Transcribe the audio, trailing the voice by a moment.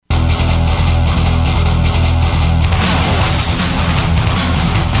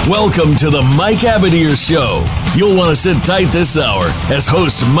Welcome to the Mike Abadir Show. You'll want to sit tight this hour as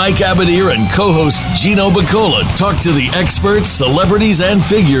host Mike Abadir and co-host Gino Bacola talk to the experts, celebrities, and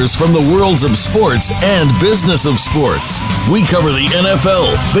figures from the worlds of sports and business of sports. We cover the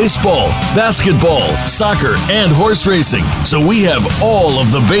NFL, baseball, basketball, soccer, and horse racing, so we have all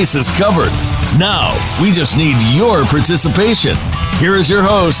of the bases covered. Now, we just need your participation. Here is your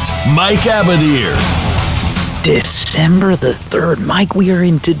host, Mike Abadir. December the 3rd. Mike, we are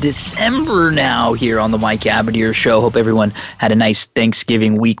into December now here on the Mike Abadir Show. Hope everyone had a nice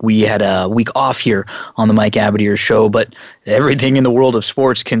Thanksgiving week. We had a week off here on the Mike Abadir Show, but everything in the world of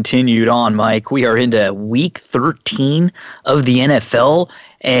sports continued on, Mike. We are into week 13 of the NFL,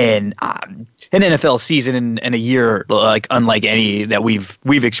 and an NFL season and a year like unlike any that we've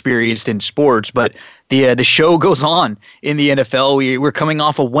experienced in sports, but the show goes on in the NFL. We're coming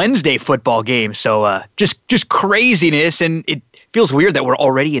off a Wednesday football game, so just craziness, and it feels weird that we're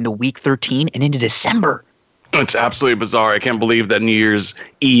already into week 13 and into December. It's absolutely bizarre. I can't believe that New Year's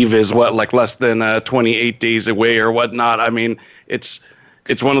Eve is like less than 28 days away or whatnot. I mean, it's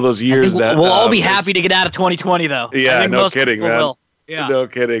one of those years that we'll all be happy to get out of 2020 though. Yeah, no kidding, man. Will. Yeah. No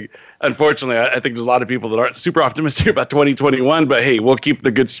kidding. Unfortunately, I think there's a lot of people that aren't super optimistic about 2021, but hey, we'll keep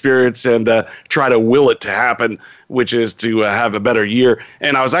the good spirits and try to will it to happen, which is to have a better year.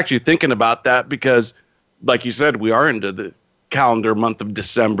 And I was actually thinking about that because, like you said, we are into the calendar month of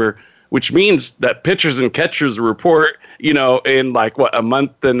December, which means that pitchers and catchers report, in like a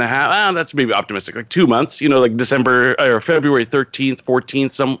month and a half. That's maybe optimistic, like 2 months, like December or February 13th,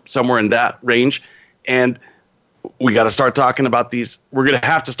 14th, somewhere in that range. And we got to start talking about these. We're going to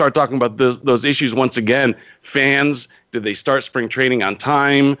have to start talking about those issues once again. Fans, did they start spring training on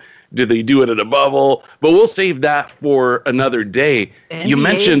time? Did they do it in a bubble? But we'll save that for another day. You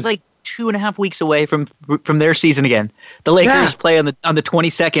mentioned is like 2.5 weeks away from their season again. The Lakers play on the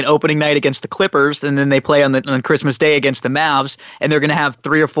 22nd opening night against the Clippers, and then they play on Christmas Day against the Mavs, and they're going to have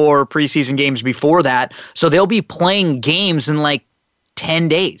 3 or 4 preseason games before that. So they'll be playing games in like 10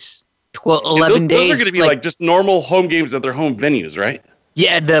 days. 11 days. Those are going to be like just normal home games at their home venues, right?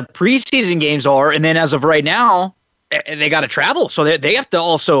 Yeah, the preseason games are, and then as of right now, they got to travel, so they have to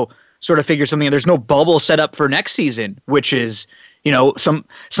also sort of figure something out. There's no bubble set up for next season, which is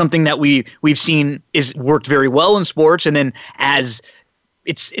something that we've seen is worked very well in sports, and then as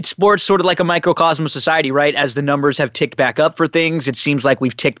it's sports sort of like a microcosm of society, right? As the numbers have ticked back up for things, it seems like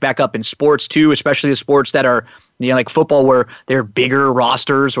we've ticked back up in sports too, especially the sports that are like football, where they're bigger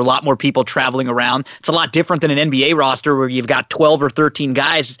rosters or a lot more people traveling around. It's a lot different than an NBA roster where you've got 12 or 13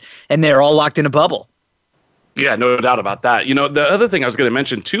 guys and they're all locked in a bubble. Yeah, no doubt about that. The other thing I was going to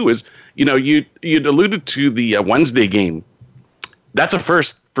mention too is, you'd alluded to the Wednesday game. That's a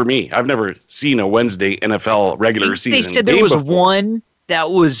first for me. I've never seen a Wednesday NFL regular season. They said there was one that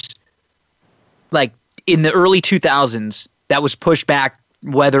was like in the early 2000s that was pushed back,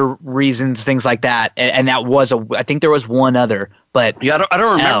 weather reasons, things like that, and that was I think there was one other, but yeah, I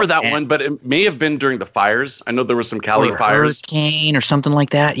don't remember that one, but it may have been during the fires. I know there was some Cali fires, hurricane or something like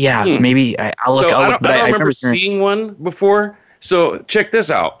that. Yeah, maybe I'll look. I don't remember seeing one before. So check this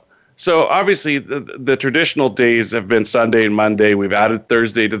out. So obviously the traditional days have been Sunday and Monday. We've added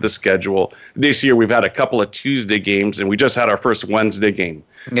Thursday to the schedule. This year we've had a couple of Tuesday games, and we just had our first Wednesday game.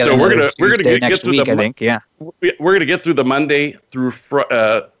 So we're gonna get through week, I think. Yeah, we're gonna get through the Monday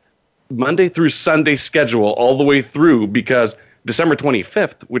through Sunday schedule all the way through, because December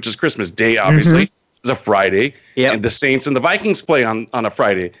 25th, which is Christmas Day, obviously, is a Friday. Yeah, and the Saints and the Vikings play on a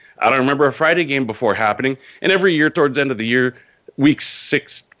Friday. I don't remember a Friday game before happening. And every year towards the end of the year, weeks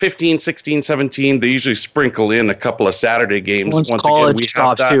 15, 16, 17, they usually sprinkle in a couple of Saturday games. Once again, we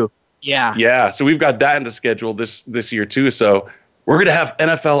have that too. Yeah. So we've got that in the schedule this year too. So we're going to have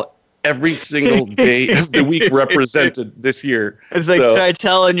NFL every single day of the week represented this year. It's like try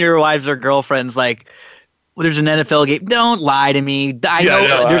telling your wives or girlfriends, like, well, there's an NFL game. Don't lie to me.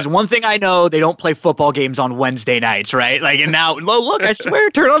 There's one thing I know. They don't play football games on Wednesday nights, right? Like, and now, look, I swear,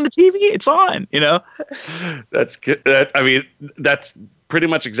 turn on the TV. It's on, That's good. That's pretty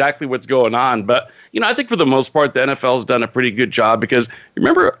much exactly what's going on. But, I think for the most part, the NFL has done a pretty good job, because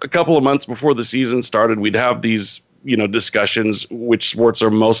remember a couple of months before the season started, we'd have these, discussions, which sports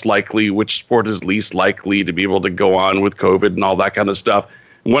are most likely, which sport is least likely to be able to go on with COVID and all that kind of stuff.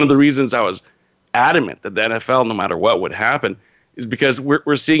 And one of the reasons I was adamant that the NFL, no matter what would happen, is because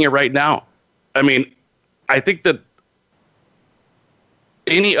we're seeing it right now. I mean, I think that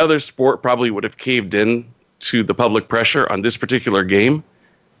any other sport probably would have caved in to the public pressure on this particular game.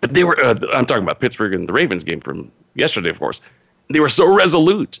 But they were, I'm talking about Pittsburgh and the Ravens game from yesterday, of course. They were so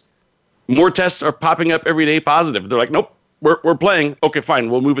resolute. More tests are popping up every day positive. They're like, nope, we're playing. Okay, fine.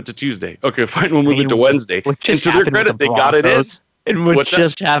 We'll move it to Tuesday. Okay, fine. We'll move it to Wednesday. And to their credit, they got it in. And what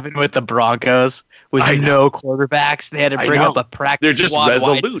just happened with the Broncos was no quarterbacks. They had to bring up a practice They're just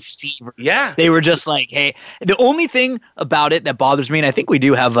resolute. Yeah. They were just like, hey, the only thing about it that bothers me, and I think we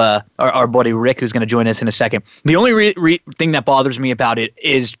do have our buddy Rick who's going to join us in a second. The only thing that bothers me about it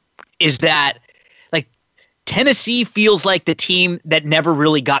is that like Tennessee feels like the team that never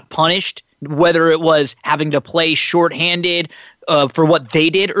really got punished, whether it was having to play shorthanded for what they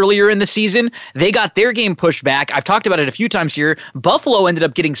did earlier in the season. They got their game pushed back. I've talked about it a few times here. Buffalo ended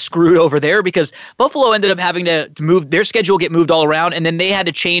up getting screwed over there because Buffalo ended up having to move their schedule, get moved all around, and then they had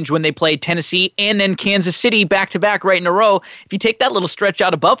to change when they played Tennessee and then Kansas City back-to-back right in a row. If you take that little stretch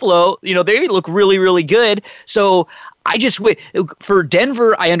out of Buffalo, they look really, really good. So for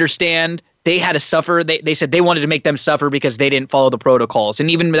Denver, I understand they had to suffer. They said they wanted to make them suffer because they didn't follow the protocols.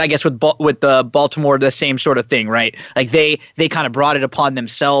 And even, I guess, with Baltimore, the same sort of thing, right? Like they kind of brought it upon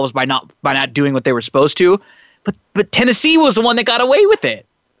themselves by not doing what they were supposed to. But Tennessee was the one that got away with it.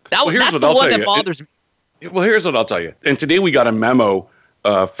 That's the one that bothers me. Well, here's what I'll tell you. And today we got a memo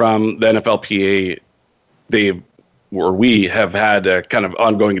from the NFLPA. We have had kind of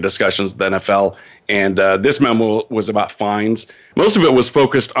ongoing discussions with the NFL. And this memo was about fines. Most of it was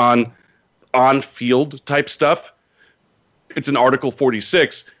focused on-field type stuff. It's in Article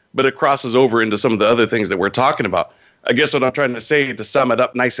 46, but it crosses over into some of the other things that we're talking about. I guess what I'm trying to say, to sum it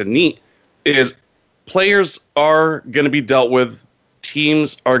up nice and neat, is players are going to be dealt with.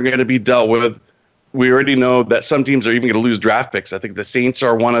 Teams are going to be dealt with. We already know that some teams are even going to lose draft picks. I think the Saints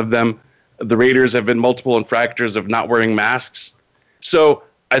are one of them. The Raiders have been multiple infractors of not wearing masks. So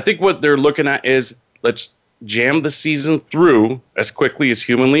I think what they're looking at is, let's jam the season through as quickly as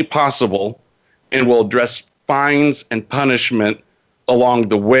humanly possible, and we'll address fines and punishment along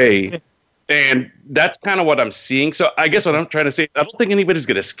the way. And that's kind of what I'm seeing. So I guess what I'm trying to say is I don't think anybody's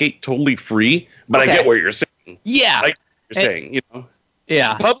going to skate totally free, but I get what you're saying. Yeah. I get what you're saying,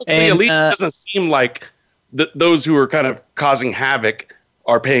 Yeah. Publicly, at least it doesn't seem like those who are kind of causing havoc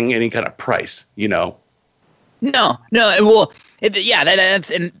are paying any kind of price, No. Well,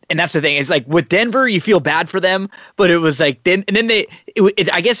 that's the thing. It's like with Denver, you feel bad for them, but it was like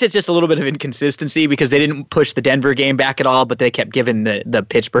I guess it's just a little bit of inconsistency because they didn't push the Denver game back at all, but they kept giving the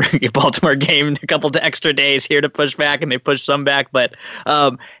Pittsburgh Baltimore game a couple of extra days here to push back, and they pushed some back. But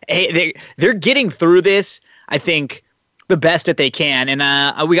hey, they're getting through this, I think, the best that they can.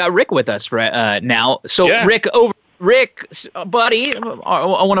 And we got Rick with us right now. So yeah. Rick, buddy,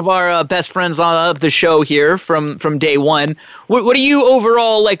 one of our best friends of the show here from day one. What are you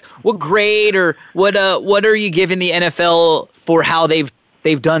overall like? What grade or what are you giving the NFL for how they've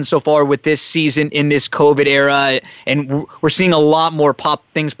done so far with this season in this COVID era? And we're seeing a lot more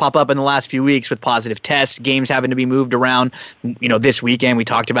things pop up in the last few weeks with positive tests, games having to be moved around. This weekend we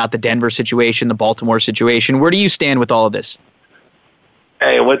talked about the Denver situation, the Baltimore situation. Where do you stand with all of this?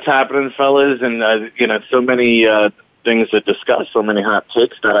 Hey, what's happening, fellas? And, so many things to discuss, so many hot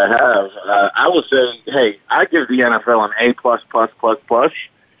takes that I have. I will say, hey, I give the NFL an A+++++.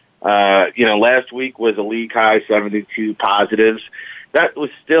 Last week was a league high 72 positives. That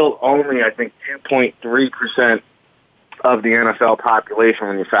was still only, I think, 2.3% of the NFL population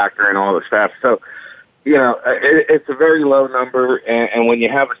when you factor in all the stuff. So, it's a very low number. And when you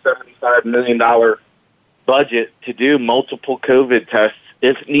have a $75 million budget to do multiple COVID tests,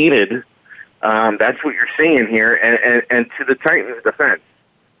 if needed, that's what you're seeing here. And to the Titans' defense,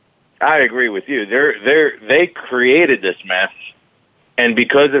 I agree with you. They created this mess, and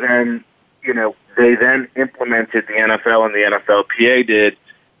because of them, they then implemented the NFL and the NFLPA did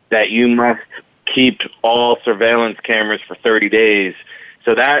that you must keep all surveillance cameras for 30 days.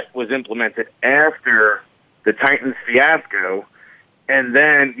 So that was implemented after the Titans fiasco. And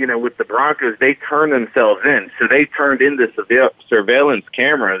then, with the Broncos, they turned themselves in. So they turned in the surveillance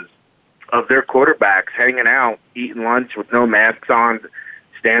cameras of their quarterbacks hanging out, eating lunch with no masks on,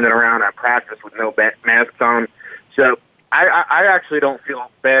 standing around at practice with no masks on. So I actually don't feel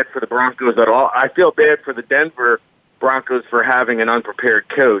bad for the Broncos at all. I feel bad for the Denver Broncos for having an unprepared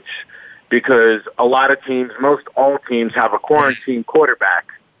coach because a lot of teams, most all teams, have a quarantine quarterback,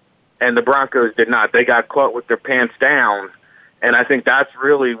 and the Broncos did not. They got caught with their pants down. And I think that's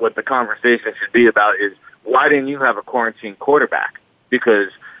really what the conversation should be about is why didn't you have a quarantine quarterback? Because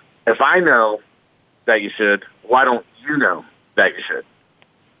if I know that you should, why don't you know that you should?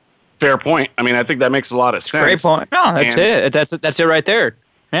 Fair point. I mean, I think that makes a lot of sense. Great point. No, that's it. That's it right there.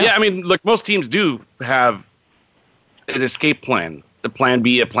 Yeah, I mean, look, most teams do have an escape plan, a plan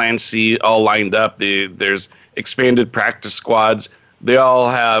B, a plan C, all lined up. There's expanded practice squads. They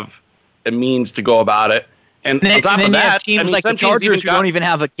all have a means to go about it. And on top of you that, have teams like the Chargers who don't even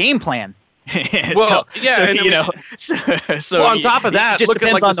have a game plan. Well, so on top of that, it just look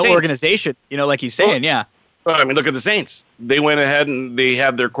depends at on the organization, like he's saying, yeah. Well, I mean, look at the Saints. They went ahead and they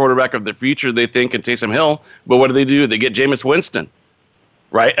have their quarterback of the future, they think, in Taysom Hill. But what do? They get Jameis Winston,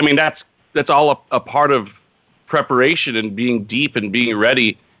 right? I mean, that's all a part of preparation and being deep and being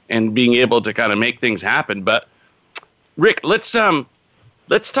ready and being able to kind of make things happen. But Rick, let's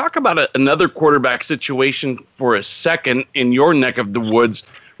talk about another quarterback situation for a second in your neck of the woods.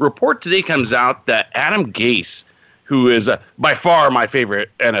 Report today comes out that Adam Gase, who is by far my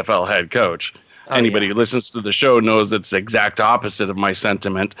favorite NFL head coach. Anybody who listens to the show knows that's the exact opposite of my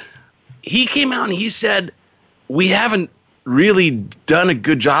sentiment. He came out and he said, we haven't really done a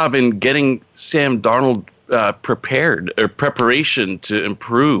good job in getting Sam Darnold preparation to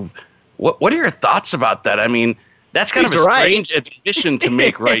improve. What are your thoughts about that? I mean, that's kind of a strange admission to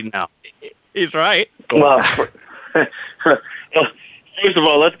make right now. He's right. Well, first of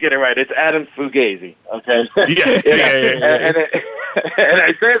all, let's get it right. It's Adam Fugazi, okay? Yeah. And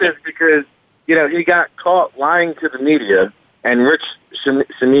I say this because, he got caught lying to the media, and Rich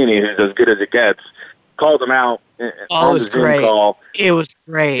Cimini, who's as good as it gets, called him out on the Zoom call. It was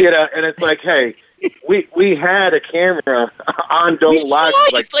great. And it's like, hey, we had a camera on Don't Lie.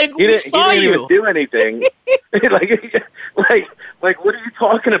 He didn't even do anything. like, what are you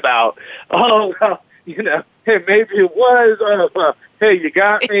talking about? Oh, well, hey, maybe it was. Hey, you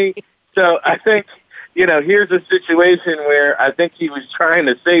got me. So I think, here's a situation where I think he was trying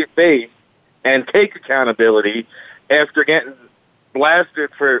to save face and take accountability after getting blasted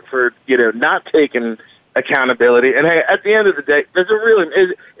for not taking accountability. And hey, at the end of the day,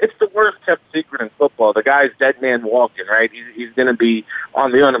 it's the worst kept secret in football. The guy's dead man walking, right? He's going to be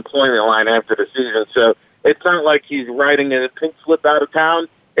on the unemployment line after the season. So it's not like he's riding in a pink slip out of town.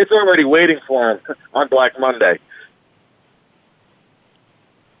 It's already waiting for him on Black Monday.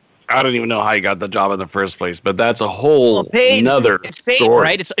 I don't even know how he got the job in the first place, but that's a whole another Peyton, story.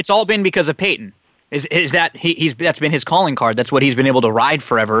 Right? It's all been because of Peyton. Is that that's been his calling card. That's what he's been able to ride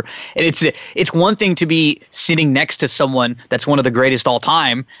forever. And it's one thing to be sitting next to someone that's one of the greatest all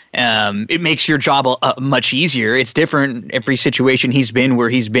time. It makes your job much easier. It's different every situation he's been where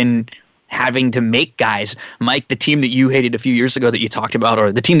he's been having to make guys. Mike, the team that you hated a few years ago that you talked about,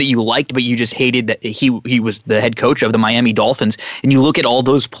 or the team that you liked but you just hated that he was the head coach of, the Miami Dolphins, and you look at all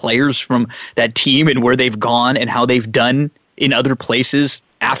those players from that team and where they've gone and how they've done in other places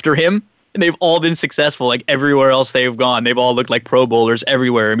after him, and they've all been successful. Like everywhere else they've gone, they've all looked like Pro Bowlers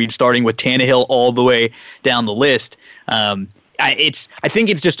everywhere. I mean, starting with Tannehill all the way down the list. I think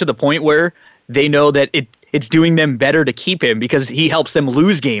it's just to the point where they know that it's doing them better to keep him because he helps them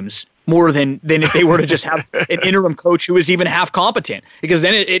lose games more than if they were to just have an interim coach who is even half competent, because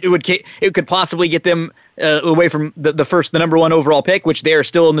then it could possibly get them away from the number one overall pick, which they are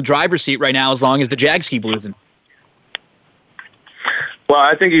still in the driver's seat right now as long as the Jags keep losing. Well,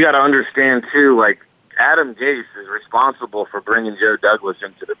 I think you got to understand too, like Adam Gase is responsible for bringing Joe Douglas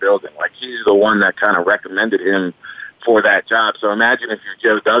into the building. Like he's the one that kind of recommended him for that job. So imagine if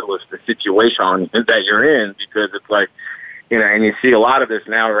you're Joe Douglas, the situation that you're in, because it's like, and you see a lot of this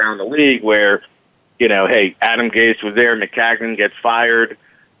now around the league where, hey, Adam Gase was there, McCagnon gets fired.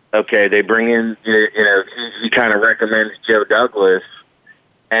 Okay, they bring in, he kind of recommends Joe Douglas.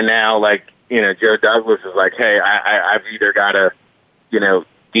 And now, Joe Douglas is like, hey, I've either got to,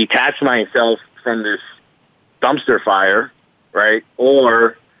 detach myself from this dumpster fire, right,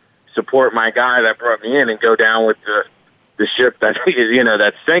 or support my guy that brought me in and go down with the ship that,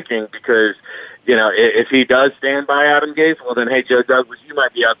 that's sinking because, if he does stand by Adam Gase, well, then, hey, Joe Douglas, you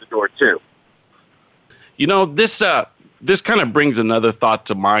might be out the door, too. This kind of brings another thought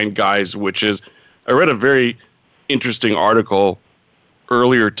to mind, guys, which is I read a very interesting article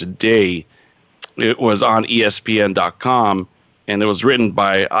earlier today. It was on ESPN.com, and it was written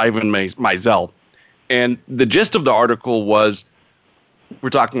by Ivan Meisel. And the gist of the article was, we're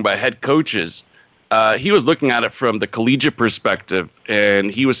talking about head coaches. He was looking at it from the collegiate perspective,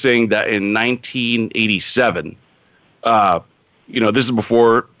 and he was saying that in 1987, this is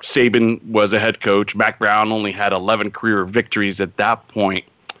before Saban was a head coach. Mac Brown only had 11 career victories at that point.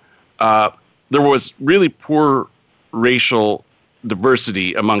 There was really poor racial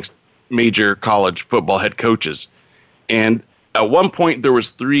diversity amongst major college football head coaches. And at one point, there was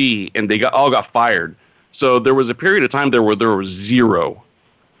 3, and they all got fired. So there was a period of time there where there was zero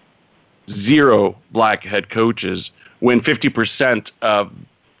black head coaches when 50% of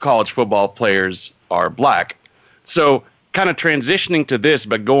college football players are black. So kind of transitioning to this,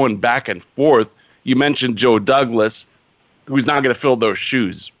 but going back and forth, you mentioned Joe Douglas, who's not going to fill those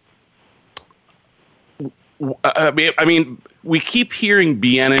shoes. I mean, we keep hearing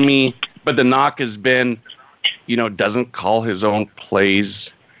Bieniemy, but the knock has been, doesn't call his own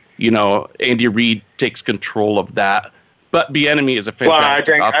plays. Andy Reid takes control of that. But Bieniemy is a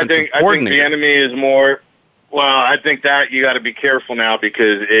fantastic offensive coordinator. I think Bieniemy is more. Well, I think that you got to be careful now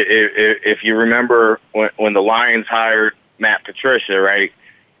because if you remember when the Lions hired Matt Patricia, right,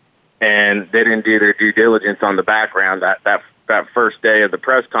 and they didn't do their due diligence on the background, that first day of the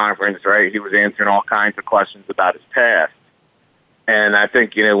press conference, right, he was answering all kinds of questions about his past. And I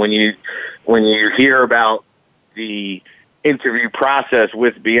think, when you hear about the interview process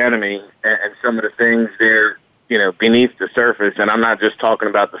with Bieniemy and some of the things there, beneath the surface, and I'm not just talking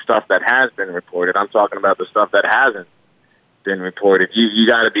about the stuff that has been reported, I'm talking about the stuff that hasn't been reported. You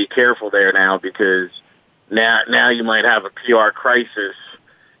got to be careful there now because now you might have a PR crisis.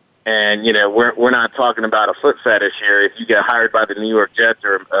 And, we're not talking about a foot fetish here. If you get hired by the New York Jets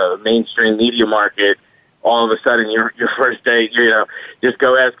or a mainstream media market, all of a sudden your first day, just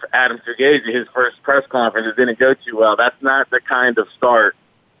go ask Adam Fugazi, his first press conference, it didn't go too well. That's not the kind of start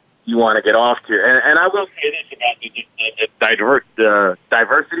you want to get off to. And I will say this about the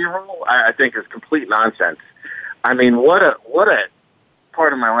diversity rule, I think is complete nonsense. I mean, what a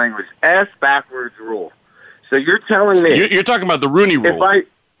part of my language, ass backwards rule. So you're telling me... You're talking about the Rooney rule.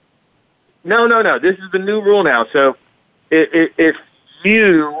 No. This is the new rule now. So if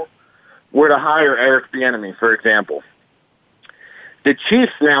you were to hire Eric Bieniemy, for example, the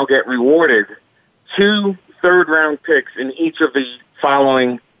Chiefs now get rewarded 2 third-round picks in each of the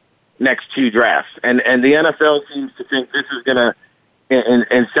following next 2 drafts. And the NFL seems to think this is going to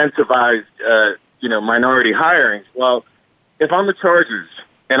incentivize, minority hirings. Well, if I'm the Chargers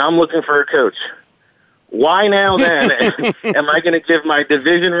and I'm looking for a coach, why now then am I going to give my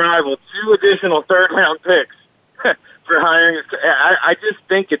division rival 2 additional third-round picks for hiring? I just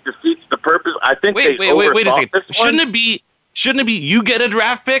think it defeats the purpose. I think wait a second. Shouldn't it be you get a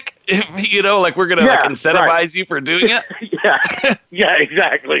draft pick? Like we're going to incentivize you for doing it? yeah,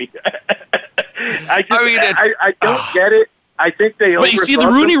 exactly. I don't get it. I think they. But you see, the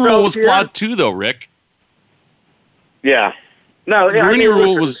Rooney rule was flawed too, though, Rick. Yeah. No, the Rooney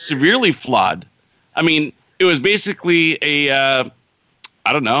rule was severely flawed. I mean, it was basically an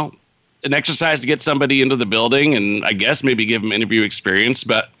exercise to get somebody into the building and I guess maybe give them interview experience.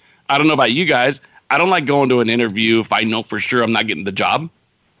 But I don't know about you guys. I don't like going to an interview if I know for sure I'm not getting the job.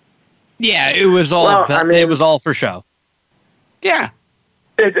 Yeah, it was all. It was all for show. Yeah,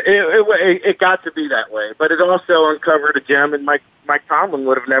 it got to be that way, but it also uncovered a gem, and Mike Tomlin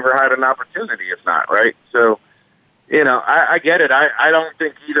would have never had an opportunity if not, right? So, I get it. I don't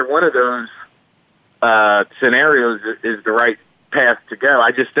think either one of those scenarios is the right path to go.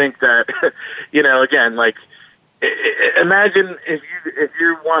 I just think that, again, like. Imagine if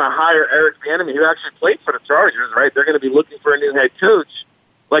you want to hire Eric Bieniemy, who actually played for the Chargers, right? They're going to be looking for a new head coach.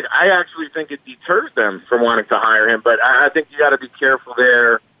 Like, I actually think it deters them from wanting to hire him. But I think you got to be careful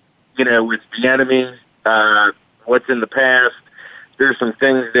there, with Bieniemy, what's in the past. There's some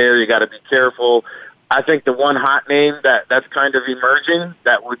things there you got to be careful. I think the one hot name that's kind of emerging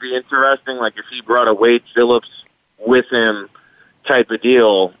that would be interesting, like if he brought a Wade Phillips with him type of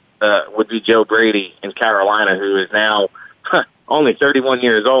deal, would be Joe Brady in Carolina, who is now only 31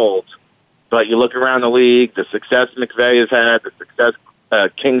 years old. But you look around the league, the success McVay has had, the success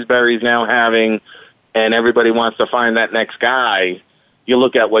Kingsbury's now having, and everybody wants to find that next guy. You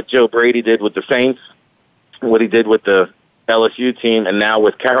look at what Joe Brady did with the Saints, what he did with the LSU team, and now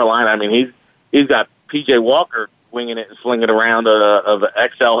with Carolina. I mean, he's got P.J. Walker winging it and slinging it around of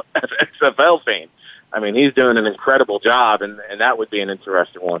XFL fame. I mean, he's doing an incredible job, and that would be an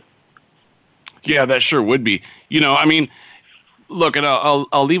interesting one. Yeah, that sure would be. Look, and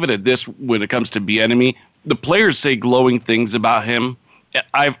I'll leave it at this when it comes to Bieniemy. The players say glowing things about him.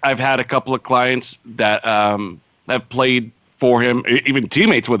 I've had a couple of clients that have played for him, even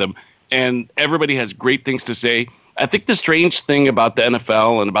teammates with him, and everybody has great things to say. I think the strange thing about the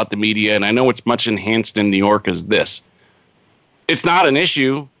NFL and about the media, and I know it's much enhanced in New York, is this. It's not an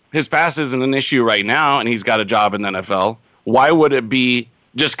issue. His past isn't an issue right now, and he's got a job in the NFL. Why would it be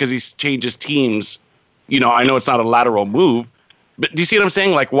just because he changes teams? I know it's not a lateral move, but do you see what I'm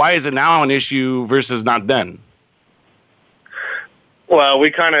saying? Like, why is it now an issue versus not then? Well,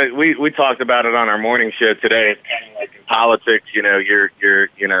 we talked about it on our morning show today. It's kind of like in politics, you're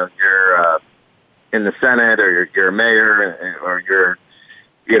in the Senate or you're a mayor or you're,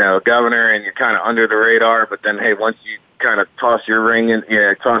 a governor and you're kind of under the radar. But then, hey, once you kind of toss your ring and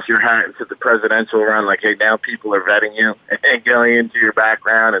toss your hat into the presidential run, like, hey, now people are vetting you and going into your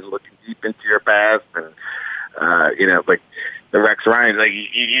background and looking deep into your past and like the Rex Ryan, like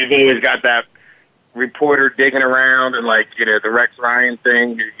you've always got that reporter digging around and like, you know, the Rex Ryan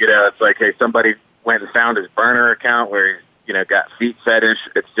thing, you know, it's like, hey, somebody went and found his burner account where he's, you know, got feet fetish.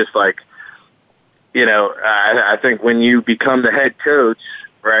 It's just like, you know, I think when you become the head coach,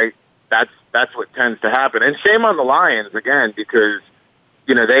 right, that's what tends to happen. And shame on the Lions, again, because,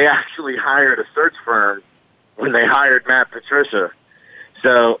 you know, they actually hired a search firm when they hired Matt Patricia.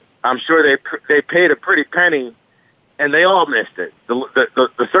 So I'm sure they paid a pretty penny, and they all missed it.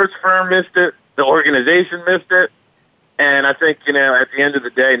 The search firm missed it. The organization missed it. And I think, you know, at the end of the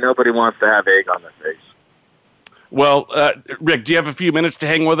day, nobody wants to have egg on their face. Well, Rick, do you have a few minutes to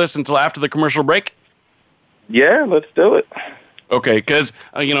hang with us until after the commercial break? Yeah, let's do it. Okay, because,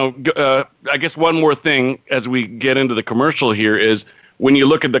 you know, I guess one more thing as we get into the commercial here is when you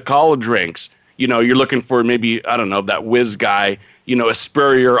look at the college ranks, you know, you're looking for maybe, I don't know, that whiz guy, you know, a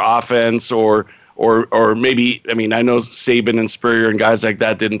Spurrier offense or maybe, I mean, I know Saban and Spurrier and guys like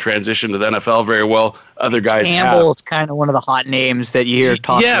that didn't transition to the NFL very well. Other guys Campbell is kind of one of the hot names that you hear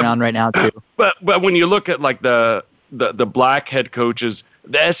tossed around right now, too. But when you look at, like, the black head coaches,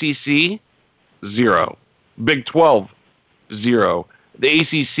 the SEC, 0. Big 12, 0. The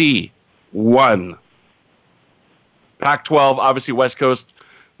ACC, 1. Pac-12, obviously West Coast,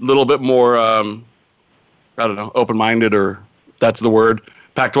 a little bit more, I don't know, open-minded, or that's the word.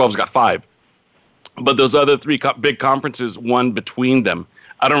 Pac-12's got 5. But those other 3 big conferences, 1 between them.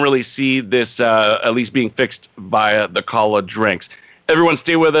 I don't really see this at least being fixed via the college ranks. Everyone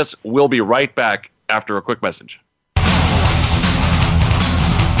stay with us. We'll be right back after a quick message.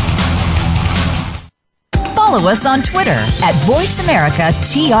 Follow us on Twitter at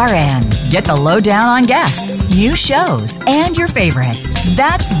VoiceAmericaTRN. Get the lowdown on guests, new shows, and your favorites.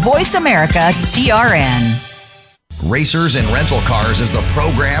 That's VoiceAmericaTRN. Racers and Rental Cars is the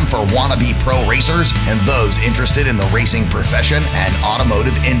program for wannabe pro racers and those interested in the racing profession and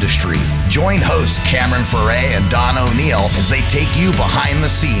automotive industry. Join hosts Cameron Foray and Don O'Neill as they take you behind the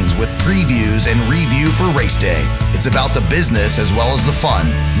scenes with previews and review for race day. It's about the business as well as the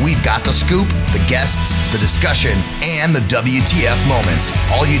fun. We've got the scoop, the guests, the discussion, and the WTF moments.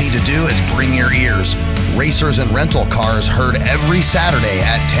 All you need to do is bring your ears. Racers and Rental Cars heard every Saturday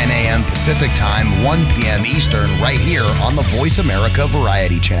at 10 a.m. Pacific Time, 1 p.m. Eastern, right here on the Voice America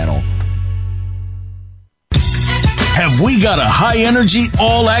Variety Channel. Have we got a high-energy,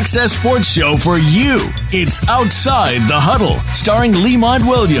 all-access sports show for you? It's Outside the Huddle, starring Lemont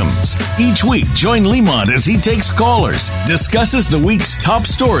Williams. Each week, join Lemont as he takes callers, discusses the week's top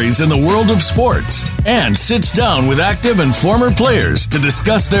stories in the world of sports, and sits down with active and former players to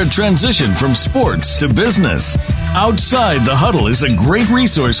discuss their transition from sports to business. Outside the Huddle is a great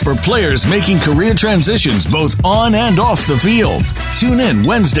resource for players making career transitions both on and off the field. Tune in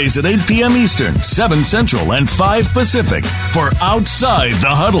Wednesdays at 8 p.m. Eastern, 7 Central, and 5 Pacific for Outside the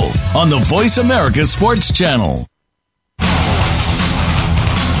Huddle on the Voice America Sports Channel.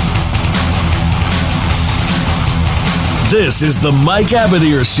 This is the Mike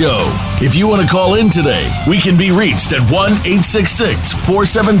Abadir Show. If you want to call in today, we can be reached at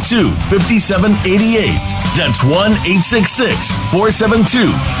 1-866-472-5788. That's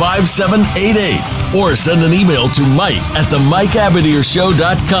 1-866-472-5788. Or send an email to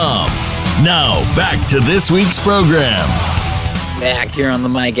mike@themikeabadirshow.com. Now, back to this week's program. Back here on the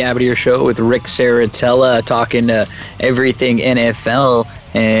Mike Abadir Show with Rick Serritella, talking everything NFL.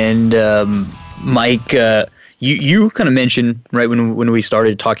 And Mike, you kind of mentioned right when we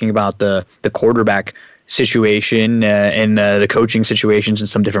started talking about the quarterback situation and the coaching situations in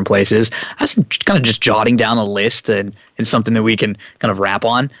some different places. I was kind of just jotting down a list and something that we can kind of wrap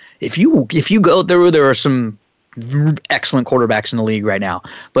on. If you go there are some excellent quarterbacks in the league right now,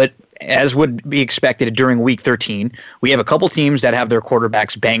 but as would be expected during Week 13, we have a couple teams that have their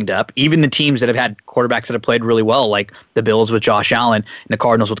quarterbacks banged up. Even the teams that have had quarterbacks that have played really well, like the Bills with Josh Allen and the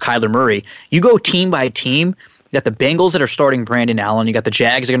Cardinals with Kyler Murray. You go team by team. You got the Bengals that are starting Brandon Allen. You got the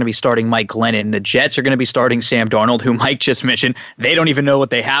Jags that are going to be starting Mike Glennon. The Jets are going to be starting Sam Darnold, who Mike just mentioned. They don't even know what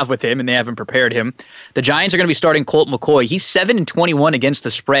they have with him, and they haven't prepared him. The Giants are going to be starting Colt McCoy. He's 7-21 against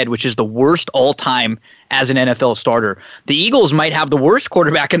the spread, which is the worst all-time as an NFL starter. The Eagles might have the worst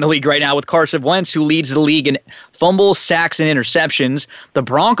quarterback in the league right now with Carson Wentz, who leads the league in fumbles, sacks, and interceptions. The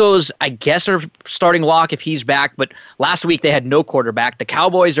Broncos, I guess, are starting Locke if he's back, but last week they had no quarterback. The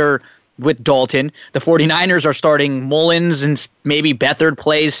Cowboys are with Dalton. The 49ers are starting Mullins, and maybe Beathard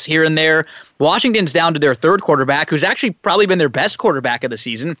plays here and there. Washington's down to their third quarterback, who's actually probably been their best quarterback of the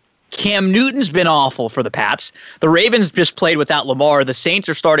season. Cam Newton's been awful for the Pats. The Ravens just played without Lamar. The Saints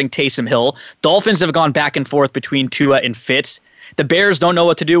are starting Taysom Hill. Dolphins have gone back and forth between Tua and Fitz. The Bears don't know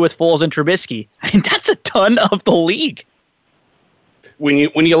what to do with Foles and Trubisky. I mean, that's a ton of the league. When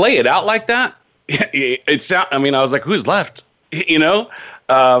you lay it out like that, I mean, I was like, who's left?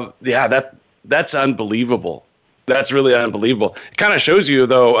 That's unbelievable. That's really unbelievable. It kind of shows you,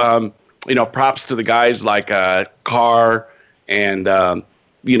 though, props to the guys like Carr and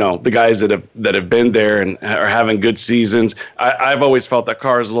the guys that have been there and are having good seasons. I've always felt that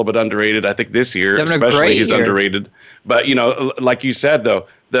Carr is a little bit underrated. I think this year, especially, he's underrated. But like you said, though,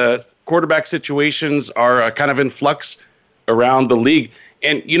 the quarterback situations are kind of in flux around the league.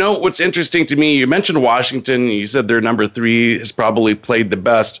 And what's interesting to me, you mentioned Washington. You said their number 3 has probably played the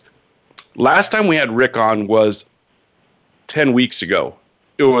best. Last time we had Rick on was 10 weeks ago.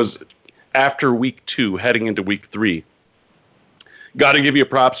 It was after week 2, heading into week 3. Got to give you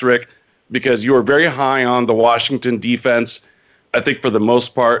props, Rick, because you were very high on the Washington defense. I think for the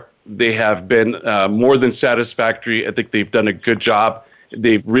most part, they have been more than satisfactory. I think they've done a good job.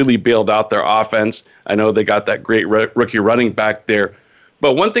 They've really bailed out their offense. I know they got that great rookie running back there.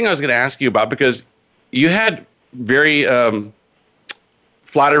 But one thing I was going to ask you about, because you had very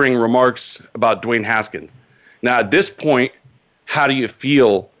flattering remarks about Dwayne Haskins. Now, at this point, how do you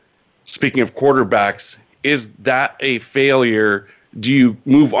feel, speaking of quarterbacks, is that a failure? Do you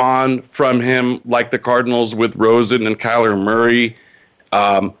move on from him like the Cardinals with Rosen and Kyler Murray?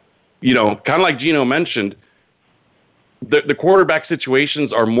 Kind of like Gino mentioned, the quarterback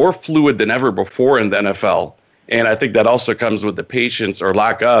situations are more fluid than ever before in the NFL. And I think that also comes with the patience or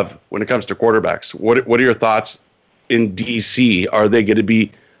lack of when it comes to quarterbacks. What are your thoughts in D.C.? Are they going to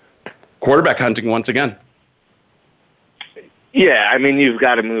be quarterback hunting once again? Yeah, I mean, you've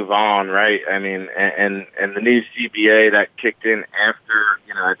got to move on, right? I mean, and the new CBA that kicked in after,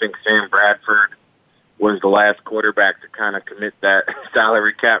 I think Sam Bradford was the last quarterback to kind of commit that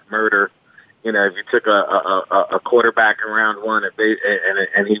salary cap murder. If you took a quarterback in round 1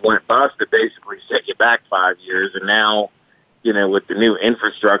 and he went bust, it basically set you back 5 years. And now, with the new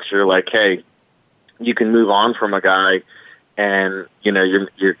infrastructure, like, hey, you can move on from a guy, and you're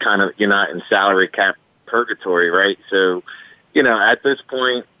not in salary cap purgatory, right? So, at this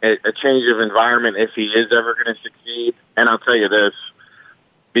point, a change of environment, if he is ever going to succeed, and I'll tell you this,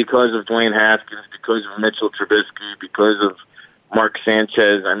 because of Dwayne Haskins, because of Mitchell Trubisky, because of Mark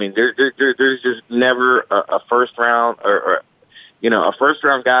Sanchez, I mean, there's just never a first round or a first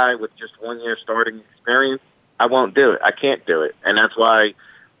round guy with just 1 year starting experience. I won't do it. I can't do it. And that's why,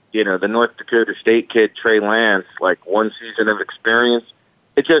 the North Dakota State kid, Trey Lance, like 1 season of experience,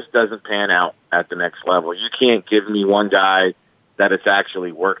 it just doesn't pan out at the next level. You can't give me one guy that it's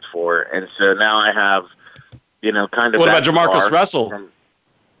actually worked for. And so now I have, kind of. What about Jamarcus Russell?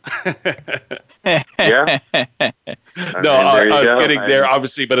 Yeah. I was getting there,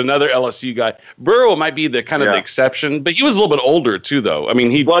 obviously, but another LSU guy. Burrow might be the kind of the exception, but he was a little bit older too, though. I mean,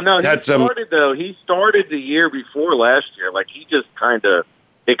 he started the year before last year. Like, he just kind of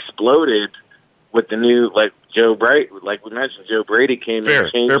exploded with the new, like, Joe Brady. Like we mentioned, Joe Brady came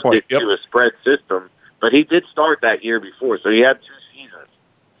and changed it to a spread system, but he did start that year before, so he had 2 seasons.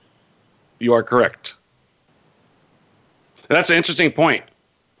 You are correct. That's an interesting point.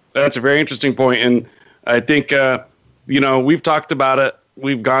 That's a very interesting point, and I think we've talked about it.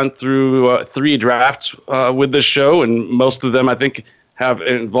 We've gone through 3 drafts with this show, and most of them, I think, have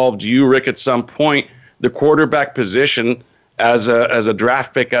involved you, Rick, at some point. The quarterback position as a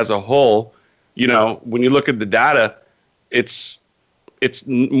draft pick as a whole, when you look at the data, it's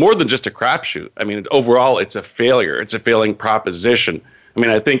more than just a crapshoot. I mean, overall, it's a failure. It's a failing proposition. I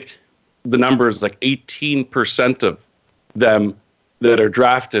mean, I think the number is like 18% of them that are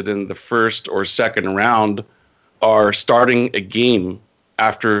drafted in the first or second round are starting a game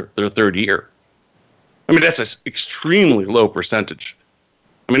after their 3rd year. I mean, that's an extremely low percentage.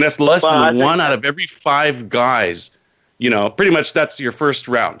 I mean, that's less than 1 out of every 5 guys. Pretty much that's your first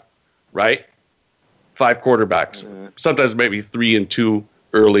round, right? 5 quarterbacks. Mm-hmm. Sometimes maybe 3 and 2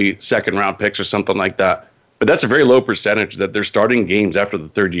 early second round picks or something like that. But that's a very low percentage that they're starting games after the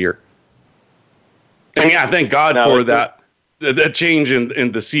 3rd year. And yeah, thank God for that. That change in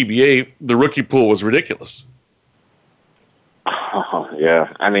the CBA, the rookie pool was ridiculous. Oh,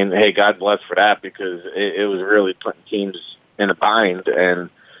 yeah. I mean, hey, God bless for that, because it was really putting teams in a bind.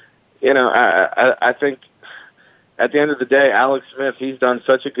 And, I think at the end of the day, Alex Smith, he's done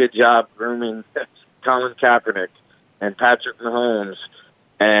such a good job grooming Colin Kaepernick and Patrick Mahomes.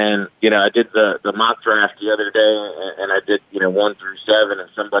 And, I did the mock draft the other day, and I did, 1 through 7, and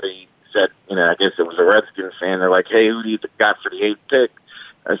somebody said, I guess it was a Redskins fan. They're like, hey, who do you got for the 8th pick?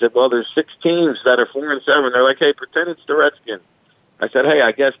 I said, well, there's 6 teams that are 4 and 7. They're like, hey, pretend it's the Redskins. I said, hey,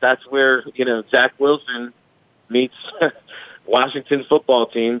 I guess that's where, Zach Wilson meets Washington football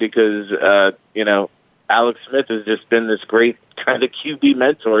team, because, Alex Smith has just been this great kind of QB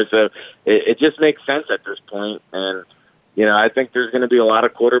mentor. So it just makes sense at this point. And, I think there's going to be a lot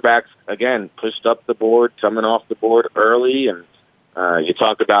of quarterbacks, again, pushed up the board, coming off the board early. And you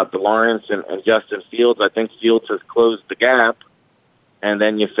talk about Lawrence and Justin Fields. I think Fields has closed the gap. And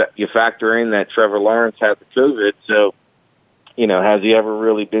then you factor in that Trevor Lawrence had the COVID. So, has he ever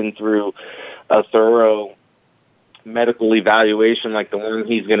really been through a thorough medical evaluation like the one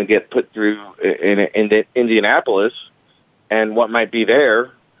he's going to get put through in Indianapolis, and what might be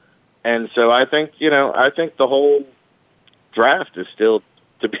there? And so I think the whole draft is still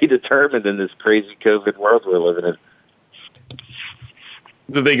to be determined in this crazy COVID world we're living in.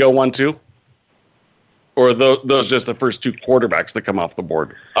 Did they go 1-2? Or are those just the first two quarterbacks that come off the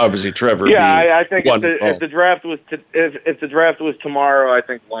board? Obviously, Trevor. Yeah, I think if the draft was tomorrow, I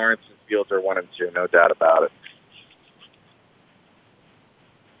think Lawrence and Fields are 1 and 2, no doubt about it.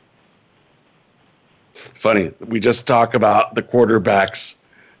 Funny, we just talk about the quarterbacks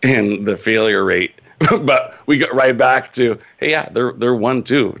and the failure rate, but we got right back to, hey, yeah, they're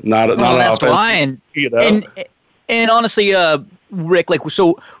 1-2, not that's offense. Fine. And honestly, Rick,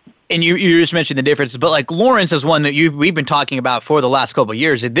 and you just mentioned the differences, but like Lawrence is one that we've been talking about for the last couple of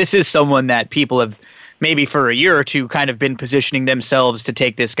years. This is someone that people have maybe for a year or two kind of been positioning themselves to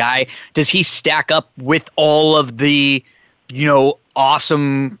take this guy. Does he stack up with all of the,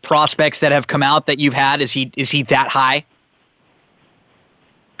 awesome prospects that have come out that you've had? Is he that high?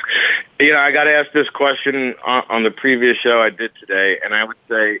 I got asked this question on the previous show I did today, and I would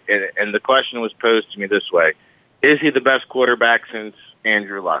say, and the question was posed to me this way: is he the best quarterback since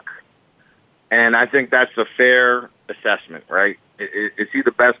Andrew Luck? And I think that's a fair assessment, right? Is he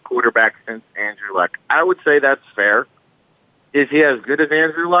the best quarterback since Andrew Luck? I would say that's fair. Is he as good as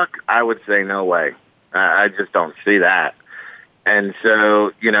Andrew Luck? I would say no way. I just don't see that. And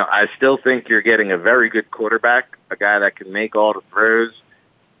so, I still think you're getting a very good quarterback, a guy that can make all the throws.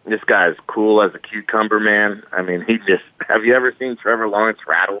 This guy is cool as a cucumber, man. I mean, have you ever seen Trevor Lawrence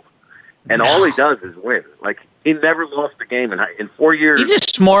rattle? And No. all he does is win. Like, he never lost a game in 4 years. He's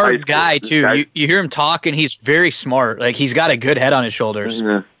a smart guy, too. You hear him talk, and he's very smart. Like, he's got a good head on his shoulders.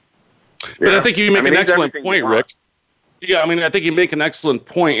 Mm-hmm. But I think you make an excellent point, Rick. Yeah, I think you make an excellent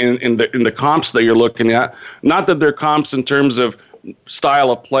point in the comps that you're looking at. Not that they're comps in terms of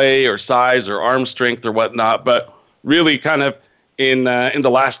style of play or size or arm strength or whatnot, but really kind of in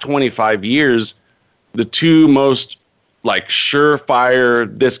the last 25 years, the two most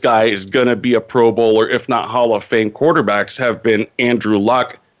surefire, this guy is going to be a Pro Bowler, if not Hall of Fame quarterbacks have been Andrew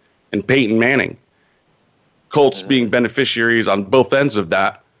Luck and Peyton Manning. Colts being beneficiaries on both ends of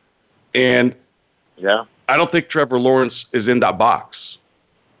that. And yeah, I don't think Trevor Lawrence is in that box.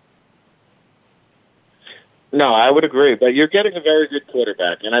 No, I would agree. But you're getting a very good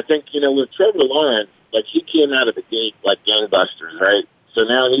quarterback. And I think, with Trevor Lawrence, he came out of the gate like gangbusters, right? So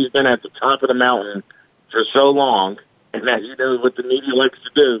now he's been at the top of the mountain for so long. And as you know what the media likes to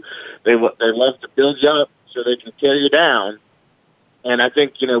do, they love to build you up so they can tear you down. And I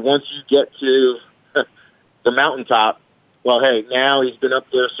think, once you get to the mountaintop, well, hey, now he's been up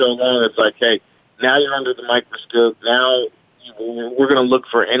there so long, it's like, hey, now you're under the microscope. Now we're going to look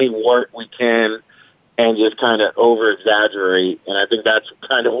for any wart we can and just kind of over-exaggerate. And I think that's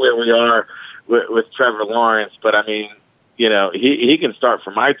kind of where we are with Trevor Lawrence. But, he can start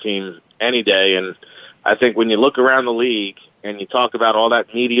for my team any day. And I think when you look around the league and you talk about all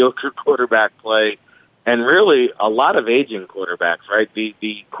that mediocre quarterback play and really a lot of aging quarterbacks, right,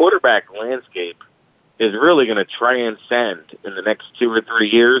 the quarterback landscape is really going to transcend in the next 2 or 3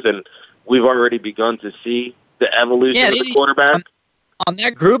 years. And we've already begun to see the evolution of the quarterback. On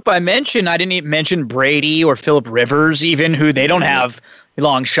that group I mentioned, I didn't even mention Brady or Phillip Rivers, even, who they don't have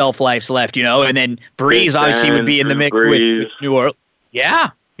long shelf lives left, and then Breeze obviously would be in the mix with New Orleans.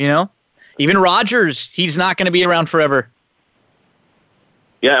 Yeah, even Rodgers, he's not going to be around forever.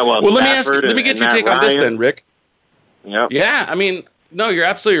 Yeah, well, let me get your take on this then, Rick. Yeah. Yeah, no, you're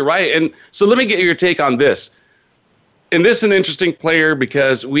absolutely right. And so let me get your take on this. And this is an interesting player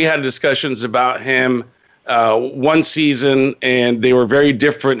because we had discussions about him one season, and they were very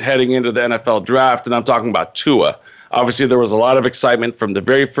different heading into the NFL draft, and I'm talking about Tua. Obviously, there was a lot of excitement from the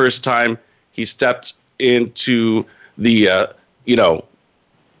very first time he stepped into the,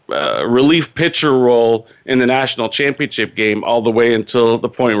 relief pitcher role in the national championship game all the way until the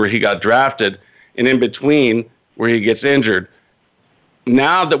point where he got drafted, and in between where he gets injured.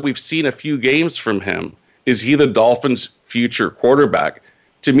 Now that we've seen a few games from him, is he the Dolphins' future quarterback?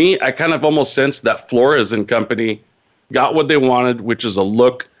 To me, I kind of almost sense that Flores and company got what they wanted, which is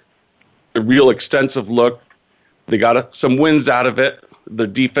a real extensive look. They got some wins out of it. The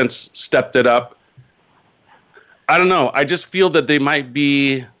defense stepped it up. I don't know. I just feel that they might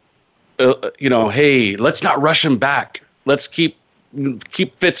be, hey, let's not rush him back. Let's keep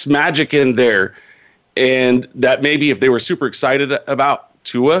Fitz magic in there. And that maybe if they were super excited about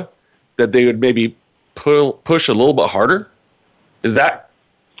Tua, that they would maybe push a little bit harder. Is that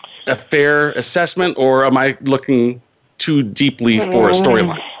a fair assessment, or am I looking too deeply for a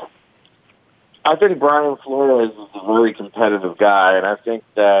storyline? I think Brian Flores is a very competitive guy, and I think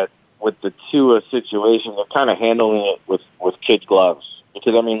that with the Tua situation, they're kind of handling it with kid gloves.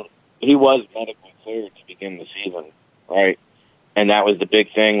 Because, I mean, he was medically cleared to begin the season, right? And that was the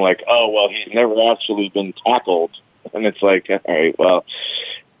big thing, like, oh, well, he's never actually been tackled. And it's like, all right, well,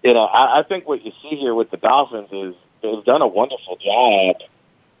 I think what you see here with the Dolphins is they've done a wonderful job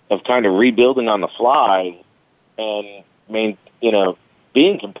of kind of rebuilding on the fly and,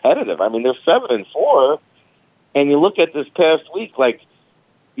 being competitive. I mean, they're 7-4, and you look at this past week, like,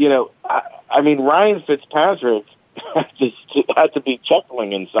 Ryan Fitzpatrick had to be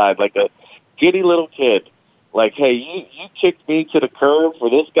chuckling inside like a giddy little kid. Like, hey, you kicked me to the curb for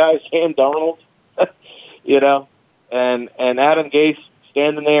this guy, Sam Darnold, and Adam Gase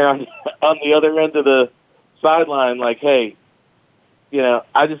standing there on the other end of the sideline, like, hey,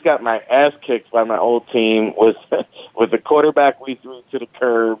 I just got my ass kicked by my old team with the quarterback we threw to the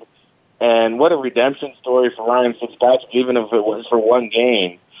curb, and what a redemption story for Ryan Fitzpatrick, even if it was for one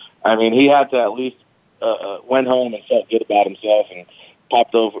game. I mean, he had to at least went home and felt good about himself and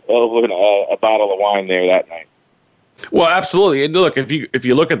popped over a bottle of wine there that night. Well, absolutely. And look, if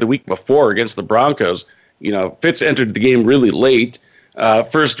you look at the week before against the Broncos, Fitz entered the game really late.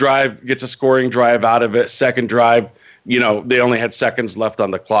 First drive gets a scoring drive out of it. Second drive, they only had seconds left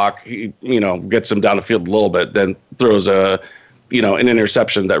on the clock. He, gets them down the field a little bit, then throws an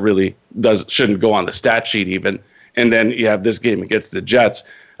interception that really shouldn't go on the stat sheet even. And then you have this game against the Jets.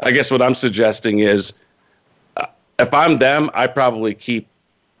 I guess what I'm suggesting is, if I'm them, I probably keep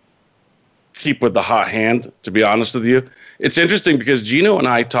with the hot hand, to be honest with you. It's interesting because Gino and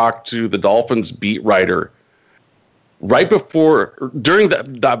I talked to the Dolphins beat writer during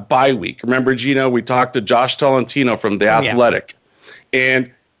that bye week. Remember, Gino, we talked to Josh Tolentino from The Athletic.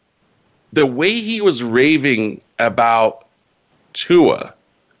 And the way he was raving about Tua,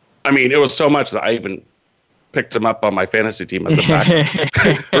 I mean, it was so much that I even picked him up on my fantasy team as a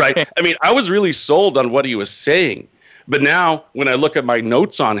back. Right? I mean, I was really sold on what he was saying. But now, when I look at my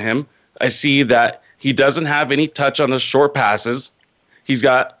notes on him, I see that he doesn't have any touch on the short passes. He's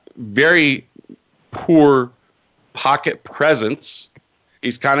got very poor pocket presence.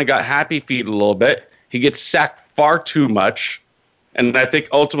 He's kind of got happy feet a little bit. He gets sacked far too much. And I think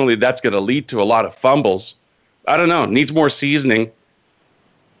ultimately that's going to lead to a lot of fumbles. I don't know. Needs more seasoning.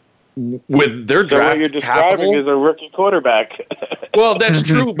 With their draft what you're describing is a rookie quarterback. Well, that's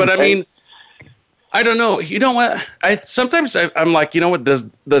true, but I mean, I don't know. You know what? Sometimes I'm like, what? Does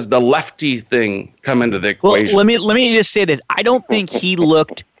the lefty thing come into the equation? Well, let me just say this. I don't think he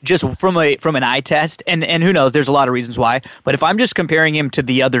looked just from an eye test, and who knows? There's a lot of reasons why. But if I'm just comparing him to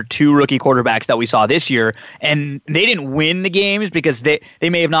the other two rookie quarterbacks that we saw this year, and they didn't win the games because they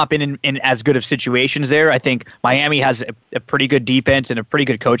may have not been in as good of situations there. I think Miami has a pretty good defense and a pretty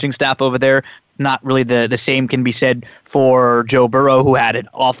good coaching staff over there. Not really the same can be said for Joe Burrow, who had an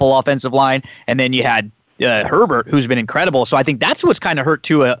awful offensive line, and then you had Herbert, who's been incredible. So I think that's what's kind of hurt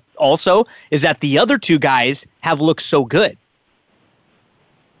Tua also, is that the other two guys have looked so good.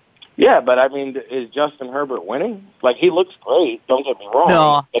 Yeah, but I mean, is Justin Herbert winning? Like, he looks great, don't get me wrong.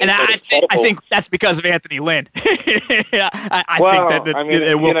 No, and I think that's because of Anthony Lynn. I think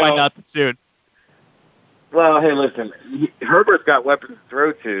that we'll find out soon. Well, hey, listen, Herbert's got weapons to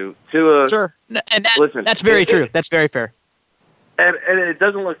throw to. Sure, and that's very true. That's very fair. And it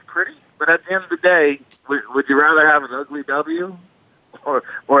doesn't look pretty, but at the end of the day, would you rather have an ugly W or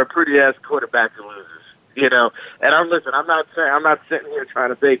a pretty-ass quarterback who loses? And I'm not sitting here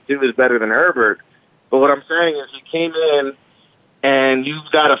trying to say Tua is better than Herbert, but what I'm saying is he came in and you've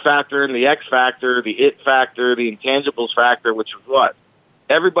got to factor in the X factor, the it factor, the intangibles factor, which is what?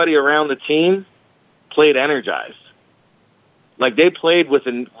 Everybody around the team played energized. Like, they played with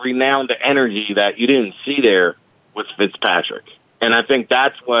a renowned energy that you didn't see there with Fitzpatrick. And I think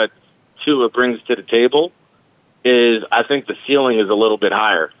that's what Tua brings to the table, is I think the ceiling is a little bit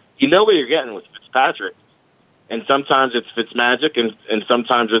higher. You know what you're getting with Fitzpatrick, and sometimes it's Fitzmagic, and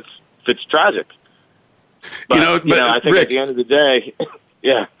sometimes it's Fitztragic. But, I think Rick, at the end of the day,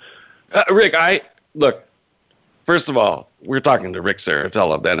 yeah. Rick, first of all, we're talking to Rick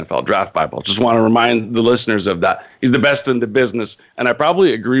Serritella of the NFL Draft Bible. Just want to remind the listeners of that. He's the best in the business, and I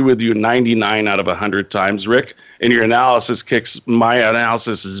probably agree with you 99 out of 100 times, Rick. And your analysis kicks my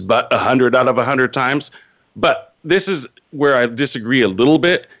analysis is but 100 out of 100 times. But this is where I disagree a little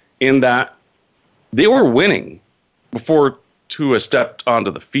bit in that they were winning before Tua stepped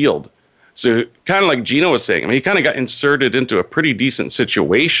onto the field. So kind of like Gino was saying, I mean, he kind of got inserted into a pretty decent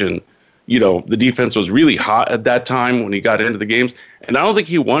situation. You know, the defense was really hot at that time when he got into the games. And I don't think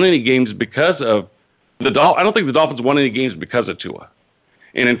he won any games because of I don't think the Dolphins won any games because of Tua.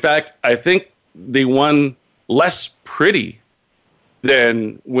 And in fact, I think they won less pretty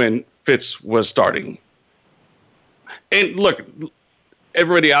than when Fitz was starting. And look,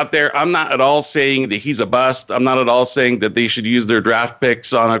 everybody out there, I'm not at all saying that he's a bust. I'm not at all saying that they should use their draft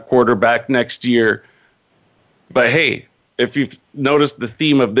picks on a quarterback next year. But hey, if you've noticed the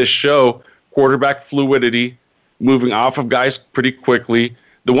theme of this show, quarterback fluidity, moving off of guys pretty quickly.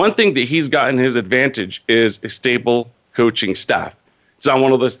 The one thing that he's gotten his advantage is a stable coaching staff. It's not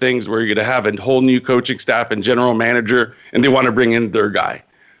one of those things where you're going to have a whole new coaching staff and general manager, and they want to bring in their guy.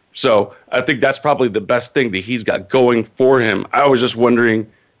 So I think that's probably the best thing that he's got going for him. I was just wondering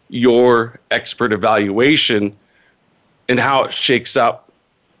your expert evaluation and how it shakes up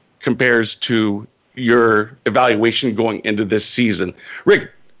compares to your evaluation going into this season. Rick,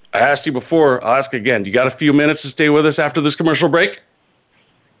 I asked you before. I'll ask again. You got a few minutes to stay with us after this commercial break?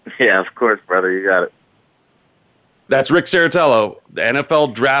 Yeah, of course, brother. You got it. That's Rick Serritella, the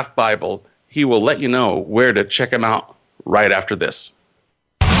NFL Draft Bible. He will let you know where to check him out right after this.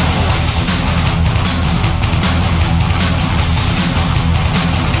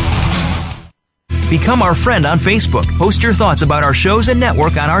 Become our friend on Facebook. Post your thoughts about our shows and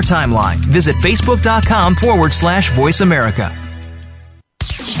network on our timeline. Visit facebook.com/Voice America.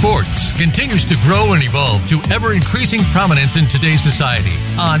 Sports continues to grow and evolve to ever-increasing prominence in today's society.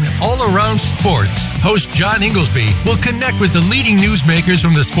 On All Around Sports, host John Inglesby will connect with the leading newsmakers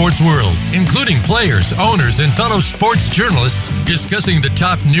from the sports world, including players, owners, and fellow sports journalists, discussing the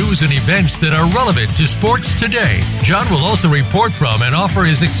top news and events that are relevant to sports today. John will also report from and offer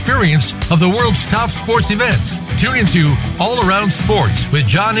his experience of the world's top sports events. Tune into All Around Sports with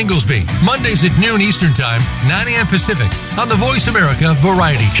John Inglesby, Mondays at noon Eastern Time, 9 a.m. Pacific, on the Voice America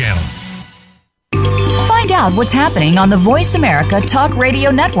Variety Channel. Find out what's happening on the Voice America Talk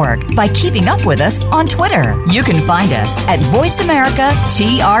Radio Network by keeping up with us on Twitter. You can find us at Voice America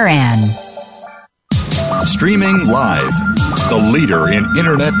TRN. Streaming live, the leader in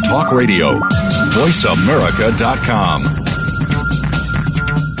Internet Talk Radio, voiceamerica.com.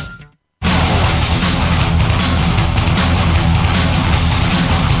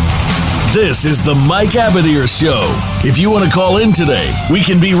 This is the Mike Abadir Show. If you want to call in today, we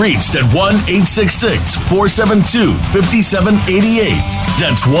can be reached at 1-866-472-5788.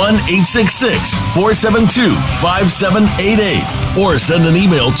 That's 1-866-472-5788. Or send an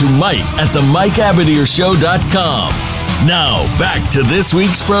email to mike@themikeabadirshow.com. Now, back to this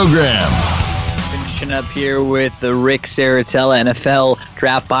week's program. Finishing up here with the Rick Serritella NFL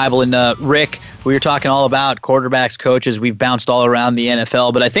Draft Bible. And Rick, we were talking all about quarterbacks, coaches. We've bounced all around the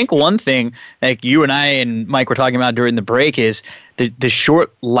NFL. But I think one thing, like you and I and Mike were talking about during the break, is the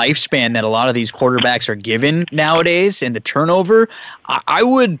short lifespan that a lot of these quarterbacks are given nowadays and the turnover. I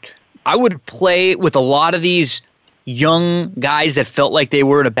would play with a lot of these young guys that felt like they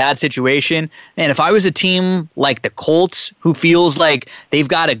were in a bad situation. And if I was a team like the Colts, who feels like they've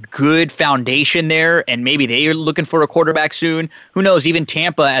got a good foundation there and maybe they're looking for a quarterback soon, who knows, even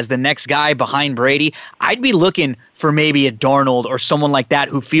Tampa as the next guy behind Brady, I'd be looking for maybe a Darnold or someone like that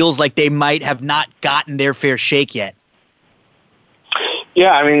who feels like they might have not gotten their fair shake yet.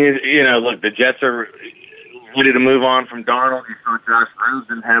 Yeah, I mean, look, the Jets are ready to move on from Darnold. You saw Josh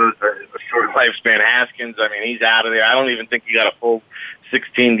Rosen had a short lifespan. Haskins, I mean, he's out of there. I don't even think he got a full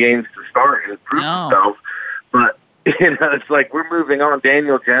 16 games to start and prove himself. But, it's like we're moving on.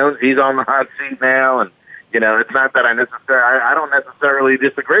 Daniel Jones, he's on the hot seat now. And, it's not that I don't necessarily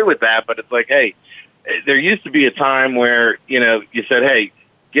disagree with that, but it's like, hey, there used to be a time where, you said, hey,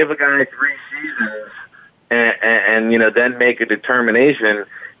 give a guy 3 seasons and then make a determination.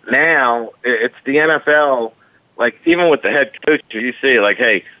 Now, it's the NFL. Like, even with the head coach, you see, like,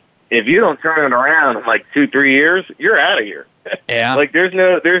 hey, if you don't turn it around in like 2-3 years, you're out of here. Yeah. Like,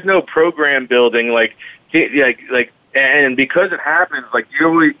 there's no program building. Like, and because it happens, like,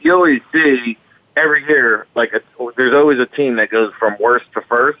 you always see every year, like, there's always a team that goes from worst to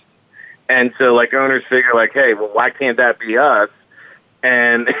first. And so, like, owners figure, like, hey, well, why can't that be us?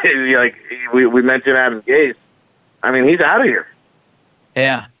 And, like, we mentioned Adam Gase. I mean, he's out of here.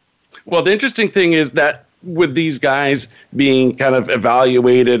 Yeah. Well, the interesting thing is that with these guys being kind of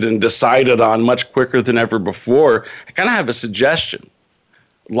evaluated and decided on much quicker than ever before, I kind of have a suggestion.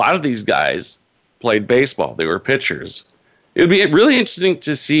 A lot of these guys played baseball. They were pitchers. It would be really interesting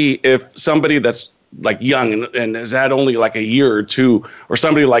to see if somebody that's like young and has had only like a year or two, or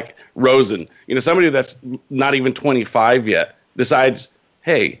somebody like Rosen, somebody that's not even 25 yet, decides,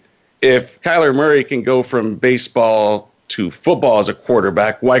 hey, if Kyler Murray can go from baseball to football as a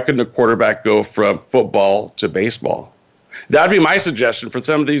quarterback, why couldn't a quarterback go from football to baseball? That'd be my suggestion for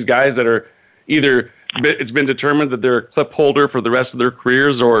some of these guys that are either it's been determined that they're a clip holder for the rest of their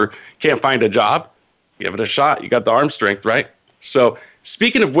careers or can't find a job. Give it a shot. You got the arm strength, right? So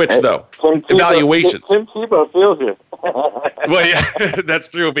speaking of which, though, evaluations. Tim Tebow feels it. Well, yeah, that's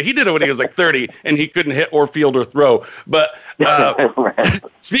true. But he did it when he was like 30, and he couldn't hit or field or throw. But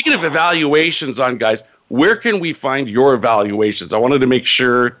speaking of evaluations on guys, where can we find your evaluations? I wanted to make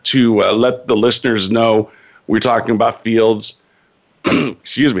sure to let the listeners know we're talking about Fields.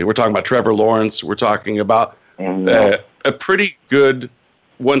 Excuse me. We're talking about Trevor Lawrence. We're talking about a pretty good,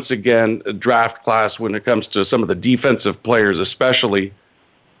 once again, draft class when it comes to some of the defensive players, especially.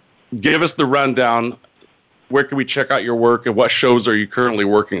 Give us the rundown. Where can we check out your work, and what shows are you currently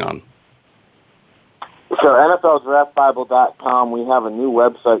working on? So NFLDraftBible.com, we have a new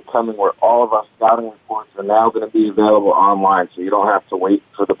website coming where all of our scouting reports are now going to be available online, so you don't have to wait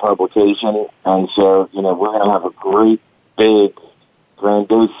for the publication. And so, we're going to have a great, big,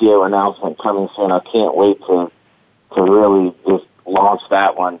 grandiose announcement coming soon. I can't wait to really just launch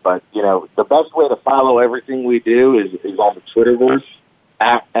that one. But, the best way to follow everything we do is on the Twitterverse,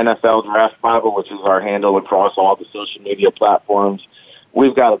 at NFL Draft Bible, which is our handle across all the social media platforms.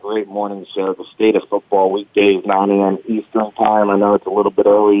 We've got a great morning show, The State of Football, weekdays, 9 a.m. Eastern Time. I know it's a little bit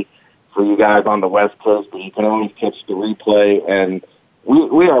early for you guys on the West Coast, but you can always catch the replay. And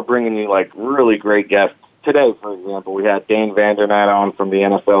we are bringing you, really great guests. Today, for example, we had Dane Vandernat on from the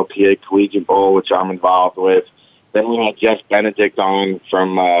NFLPA Collegiate Bowl, which I'm involved with. Then we had Jeff Benedict on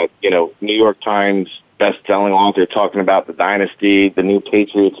from, New York Times best-selling author, talking about the Dynasty, the new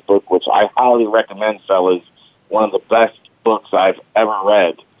Patriots book, which I highly recommend, fellas. One of the best books I've ever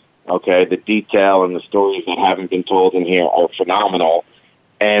read. Okay, the detail and the stories that haven't been told in here are phenomenal.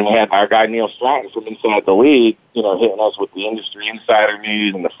 And we had our guy Neil Stratton from Inside the League, hitting us with the industry insider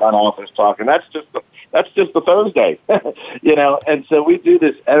news and the front office talk. And that's just the Thursday, And so we do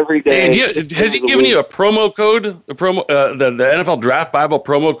this every day. And has he given you a promo code, the NFL Draft Bible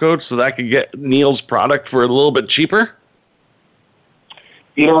promo code, so that I could get Neil's product for a little bit cheaper?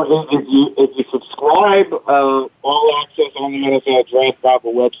 If you subscribe all access on the NFL Draft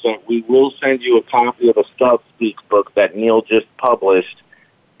Bible website, we will send you a copy of the Scout Speak book that Neil just published.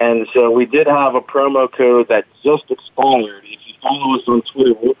 And so we did have a promo code that just expired. If you follow us on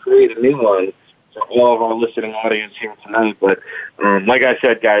Twitter, we'll create a new one for all of our listening audience here tonight. But like I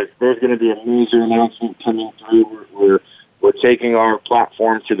said, guys, there's going to be a major announcement coming through. We're taking our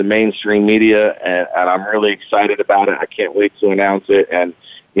platform to the mainstream media, and I'm really excited about it. I can't wait to announce it. And,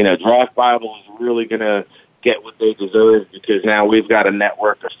 Draft Bible is really going to get what they deserve, because now we've got a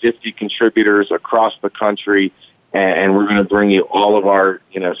network of 50 contributors across the country, and we're going to bring you all of our,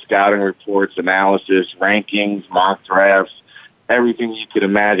 scouting reports, analysis, rankings, mock drafts, everything you could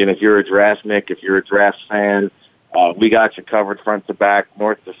imagine. If you're a draftnik, if you're a draft fan, we got you covered front to back,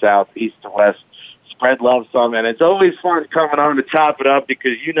 north to south, east to west. Spread love some, and it's always fun coming on to chop it up,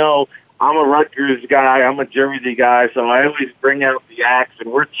 because I'm a Rutgers guy, I'm a Jersey guy, so I always bring out the axe,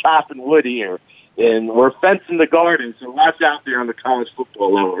 and we're chopping wood here, and we're fencing the garden. So watch out there on the college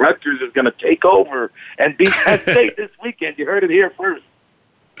football level. Rutgers is going to take over and beat Penn State this weekend. You heard it here first.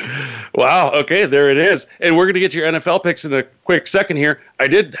 Wow. Okay, there it is. And we're going to get your NFL picks in a quick second here. I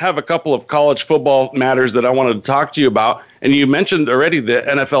did have a couple of college football matters that I wanted to talk to you about. And you mentioned already the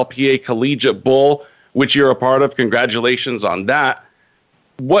NFLPA Collegiate Bowl, which you're a part of. Congratulations on that.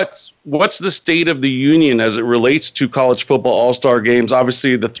 What's the state of the union as it relates to college football all-star games?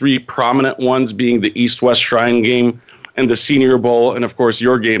 Obviously, the three prominent ones being the East-West Shrine game and the Senior Bowl, and of course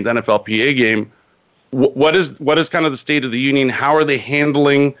your game, the NFLPA game. What is kind of the state of the union? How are they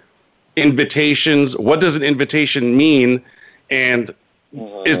handling invitations? What does an invitation mean? And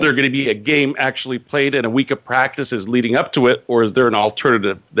is there going to be a game actually played and a week of practices leading up to it, or is there an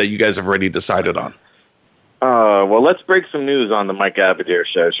alternative that you guys have already decided on? Well, let's break some news on the Mike Abadir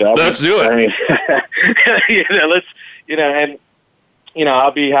show, shall we? Let's do it. I mean,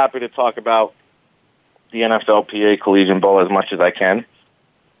 I'll be happy to talk about the NFLPA Collegiate Bowl as much as I can.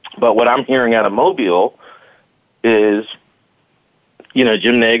 But what I'm hearing out of Mobile is,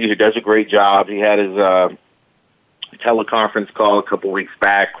 Jim Nagy, who does a great job, he had his teleconference call a couple weeks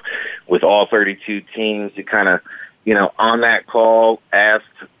back with all 32 teams. He kind of, on that call asked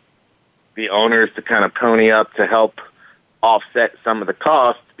the owners to kind of pony up to help offset some of the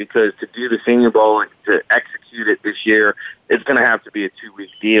costs, because to do the Senior Bowl and to execute it this year, it's going to have to be a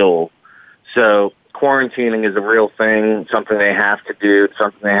 2-week deal. So quarantining is a real thing, something they have to do,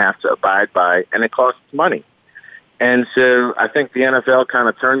 something they have to abide by, and it costs money. And so I think the NFL kind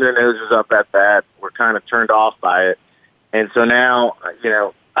of turned their noses up at that. We're kind of turned off by it. And so now,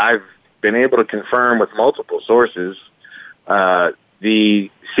 I've been able to confirm with multiple sources,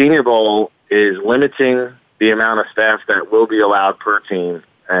 the Senior Bowl is limiting the amount of staff that will be allowed per team.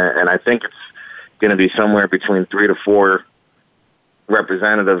 And I think it's going to be somewhere between 3 to 4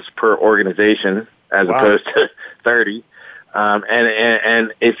 representatives per organization as opposed to 30.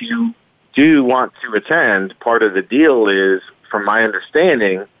 And if you do want to attend, part of the deal is, from my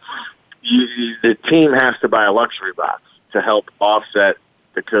understanding, the team has to buy a luxury box to help offset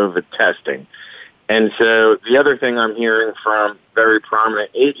the COVID testing. And so the other thing I'm hearing from very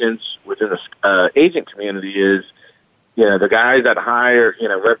prominent agents within the agent community is, the guys that hire,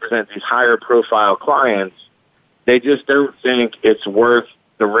 represent these higher profile clients, they just don't think it's worth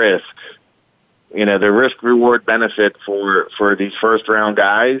the risk. The risk reward benefit for these first round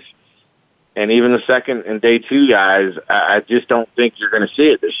guys and even the second and day 2 guys, I just don't think you're going to see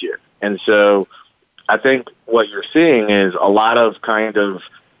it this year. And so I think what you're seeing is a lot of kind of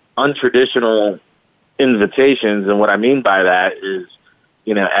untraditional invitations. And what I mean by that is,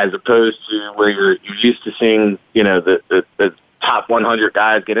 as opposed to where you're used to seeing, the top 100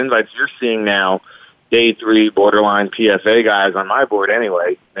 guys get invites, you're seeing now day 3 borderline PFA guys on my board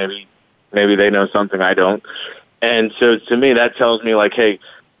anyway. Maybe they know something I don't. And so to me, that tells me like, hey,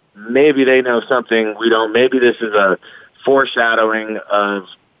 maybe they know something we don't. Maybe this is a foreshadowing of,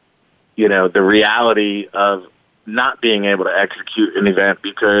 the reality of not being able to execute an event,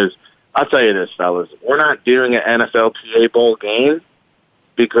 because I'll tell you this, fellas, we're not doing an NFLPA Bowl game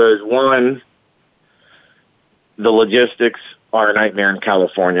because, one, the logistics are a nightmare in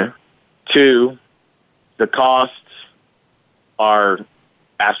California. 2, the costs are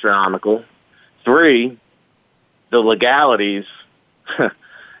astronomical. 3, the legalities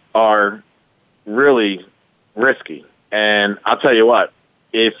are really risky. And I'll tell you what,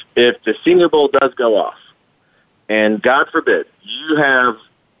 if the Senior Bowl does go off, and God forbid, you have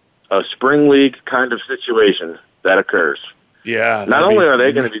a spring league kind of situation that occurs. Yeah. Not only are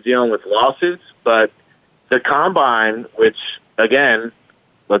they going to be dealing with lawsuits, but the combine, which, again,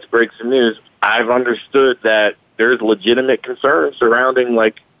 let's break some news, I've understood that there's legitimate concerns surrounding,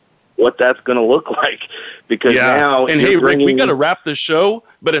 like, what that's going to look like. Because now... And hey, Rick, we got to wrap the show,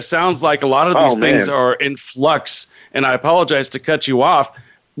 but it sounds like a lot of these things are in flux, and I apologize to cut you off.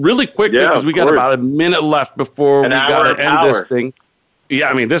 Really quickly, because we got about a minute left before we got to end this thing. Yeah,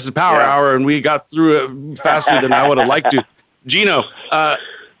 I mean, this is Power Hour, and we got through it faster than I would have liked to. Gino,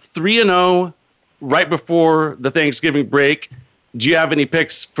 3-0 right before the Thanksgiving break. Do you have any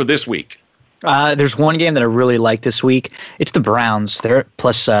picks for this week? There's one game that I really like this week. It's the Browns. They're at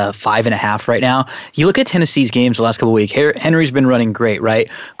plus 5.5 right now. You look at Tennessee's games the last couple of weeks. Henry's been running great, right?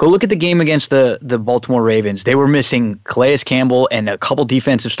 Go look at the game against the Baltimore Ravens. They were missing Calais Campbell and a couple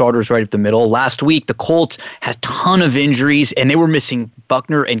defensive starters right up the middle. Last week, the Colts had a ton of injuries, and they were missing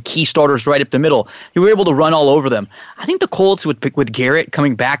Buckner and key starters right up the middle. They were able to run all over them. I think the Colts, with Garrett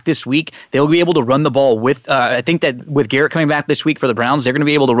coming back this week, they'll be able to run the ball with I think that with Garrett coming back this week for the Browns, they're going to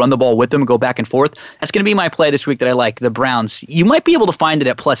be able to run the ball with them and go back and forth. That's going to be my play this week that I like, the Browns. You might be able to find it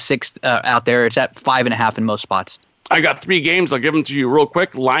at plus 6 out there. It's at 5.5 in most spots. I got 3 games. I'll give them to you real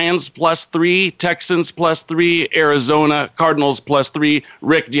quick. Lions plus 3, Texans plus 3, Arizona Cardinals plus 3.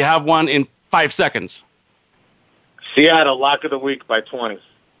 Rick, do you have one in 5 seconds? Seattle, lock of the week by 20.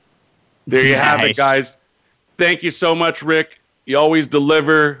 There you have it, guys. Thank you so much, Rick. You always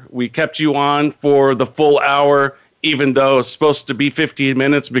deliver. We kept you on for the full hour, even though it's supposed to be 15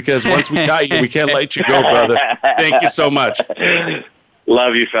 minutes, because once we got you, we can't let you go, brother. Thank you so much.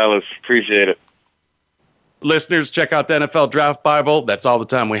 Love you, fellas. Appreciate it. Listeners, check out the NFL Draft Bible. That's all the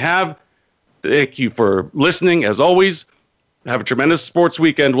time we have. Thank you for listening, as always. Have a tremendous sports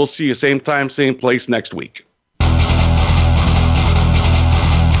weekend. We'll see you same time, same place next week.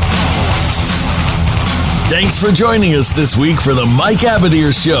 Thanks for joining us this week for the Mike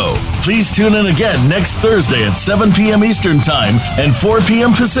Abadir Show. Please tune in again next Thursday at 7 p.m. Eastern Time and 4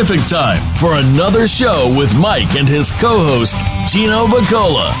 p.m. Pacific Time for another show with Mike and his co-host, Gino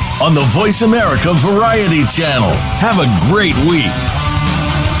Bacola, on the Voice America Variety Channel. Have a great week.